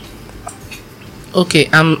 Okay,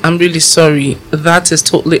 I'm really sorry. That is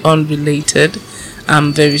totally unrelated.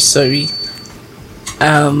 I'm very sorry.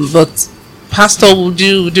 But Pastor, would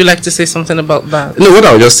you like to say something about that? No, what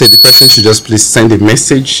I would just say, the person should just please send a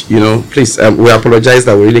message. Please, we apologize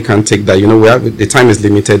that we really can't take that. The time is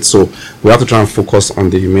limited, so we have to try and focus on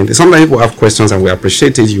the main thing. Sometimes people have questions, and we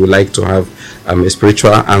appreciate it. You would like to have a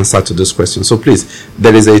spiritual answer to those questions. So please,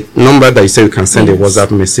 there is a number that you say you can send a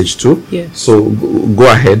WhatsApp message to. Yes. So go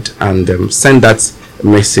ahead and send that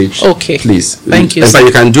message. Okay. Please. Thank you. In fact,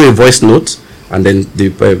 you can do a voice note, and then the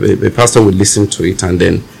pastor will listen to it, and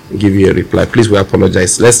then give you a reply. Please, we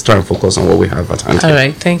apologize. Let's try and focus on what we have at hand. All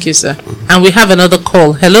right, thank you, sir. And we have another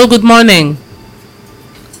call. Hello, good morning.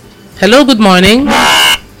 Hello, good morning.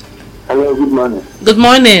 Hello, good morning. Good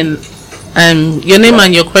morning. Your name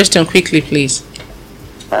and your question quickly, please.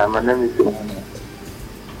 My name is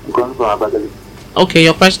I'm calling from Abagali. Okay,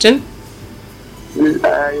 your question?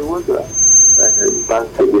 I want to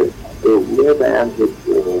ask again. Where I am church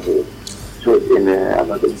in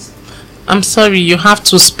Abagali. I'm sorry, you have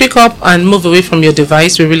to speak up and move away from your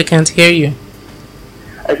device. We really can't hear you.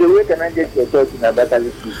 I said, where can I get your church in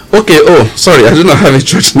Abakaliki? Okay, sorry, I do not have a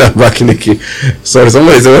church in Abakaliki. Sorry,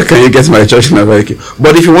 somebody said, where can you get my church in Abakaliki?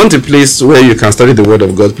 But if you want a place where you can study the word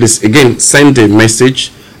of God, please, again, send a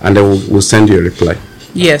message, and then we'll send you a reply.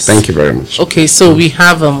 Yes. Thank you very much. Okay, so we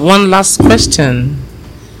have one last question.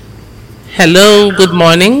 Hello, good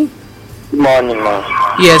morning. Good morning, ma'am.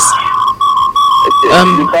 Yes.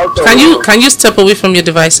 Can you step away from your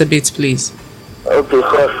device a bit, please? Okay,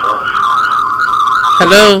 sir.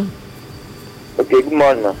 Hello. Okay, good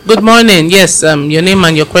morning, ma'am. Good morning. Yes, your name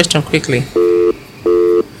and your question quickly.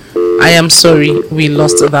 I am sorry, we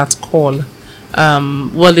lost that call.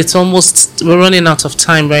 Well, it's almost, we're running out of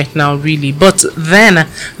time right now, really. But then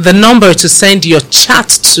the number to send your chat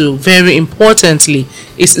to, very importantly,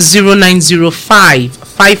 is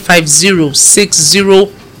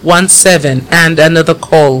 0905-550-6017. And another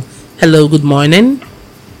call. Hello, good morning.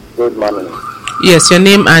 Good morning. Yes, your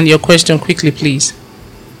name and your question quickly, please.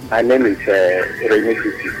 My name is Remy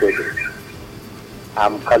Pt1.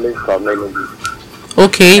 I'm calling from Enugu.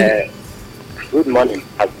 Okay. Good morning,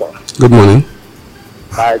 Pastor. Good morning.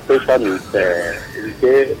 My question is, to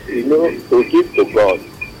give to God,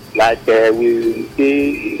 like we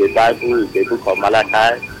see in the Bible, in the book of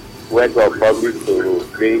Malachi, where God promised to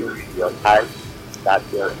bring your tithe, that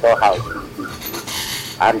your storehouse,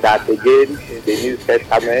 and that again in the New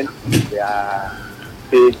Testament,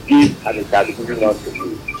 they give and it has been given unto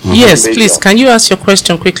you. Yes, please. Can you ask your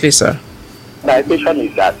question quickly, sir? My question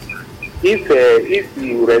is that if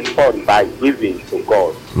you respond by giving to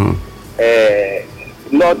God,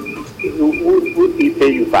 Lord, would He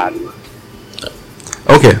pay you back?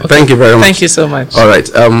 Okay, thank you very much. Thank you so much. All right.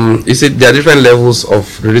 You see, there are different levels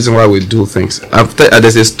of the reason why we do things.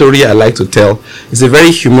 There's a story I like to tell. It's a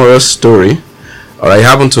very humorous story. I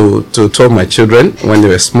happened to tell my children when they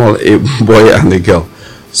were small, a boy and a girl.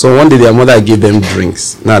 So one day their mother gave them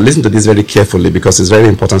drinks. Now listen to this very carefully because it's very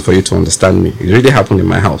important for you to understand me. It really happened in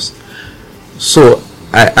my house. So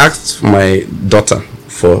I asked my daughter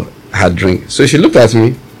for her drink. So she looked at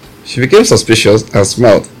me, she became suspicious and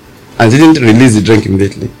smiled and didn't release the drink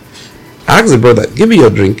immediately. I asked the brother, give me your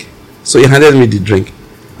drink. So he handed me the drink.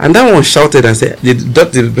 And that one shouted and said,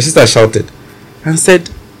 the sister shouted and said,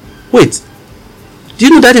 wait, do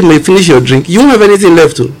you know that you may finish your drink? You won't have anything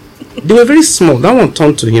left to. They were very small. That one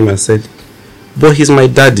turned to him and said, but he's my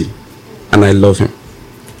daddy and I love him.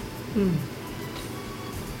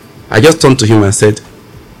 I just turned to him and said,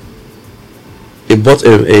 I bought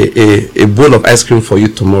a bowl of ice cream for you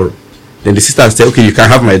tomorrow. Then the sister said, okay, you can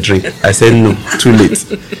have my drink. I said, no, too late.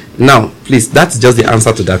 Now, please, that's just the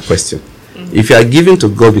answer to that question. If you are giving to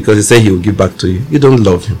God because He said He will give back to you, you don't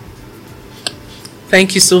love Him.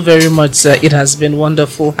 Thank you so very much, sir. It has been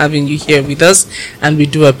wonderful having you here with us, and we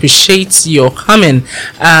do appreciate your coming.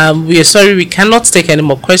 We are sorry we cannot take any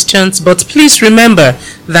more questions, but please remember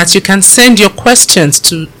that you can send your questions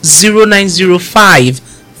to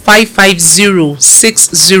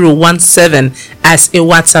 0905-550-6017 as a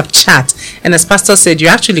WhatsApp chat. And as Pastor said, you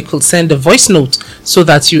actually could send a voice note so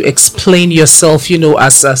that you explain yourself,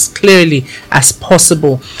 as clearly as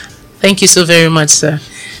possible. Thank you so very much, sir.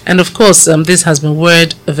 And of course, this has been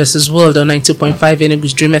Word versus World on 92.5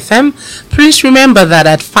 Enugu's Dream FM. Please remember that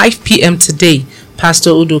at 5 p.m. today, Pastor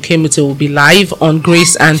Udo Kemute will be live on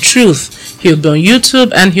Grace and Truth. He'll be on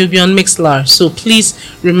YouTube and he'll be on Mixlr. So please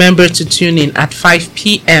remember to tune in at 5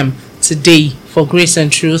 p.m. today for Grace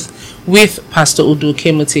and Truth with Pastor Udo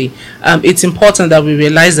Kemote. It's important that we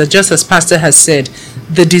realize that, just as Pastor has said,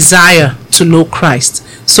 the desire to know Christ.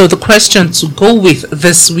 So the question to go with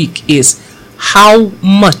this week is, how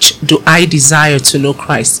much do I desire to know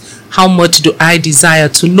Christ? How much do I desire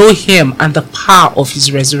to know him and the power of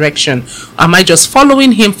his resurrection? Am I just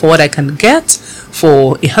following him for what I can get,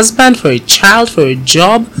 for a husband, for a child, for a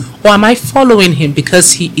job? Or am I following him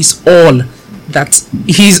because he is all that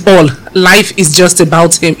he's all? Life is just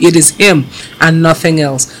about him. It is him and nothing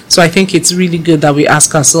else. So I think it's really good that we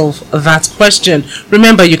ask ourselves that question.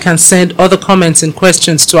 Remember, you can send other comments and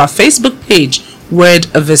questions to our Facebook page, Word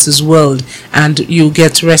versus World, and you'll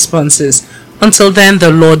get responses. Until then,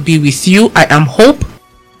 the Lord be with you. I am Hope.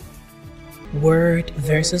 Word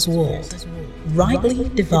versus World. Rightly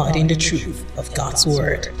dividing the truth of God's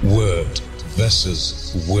Word. Word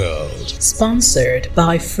versus world. Sponsored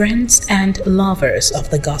by friends and lovers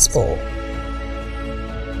of the gospel.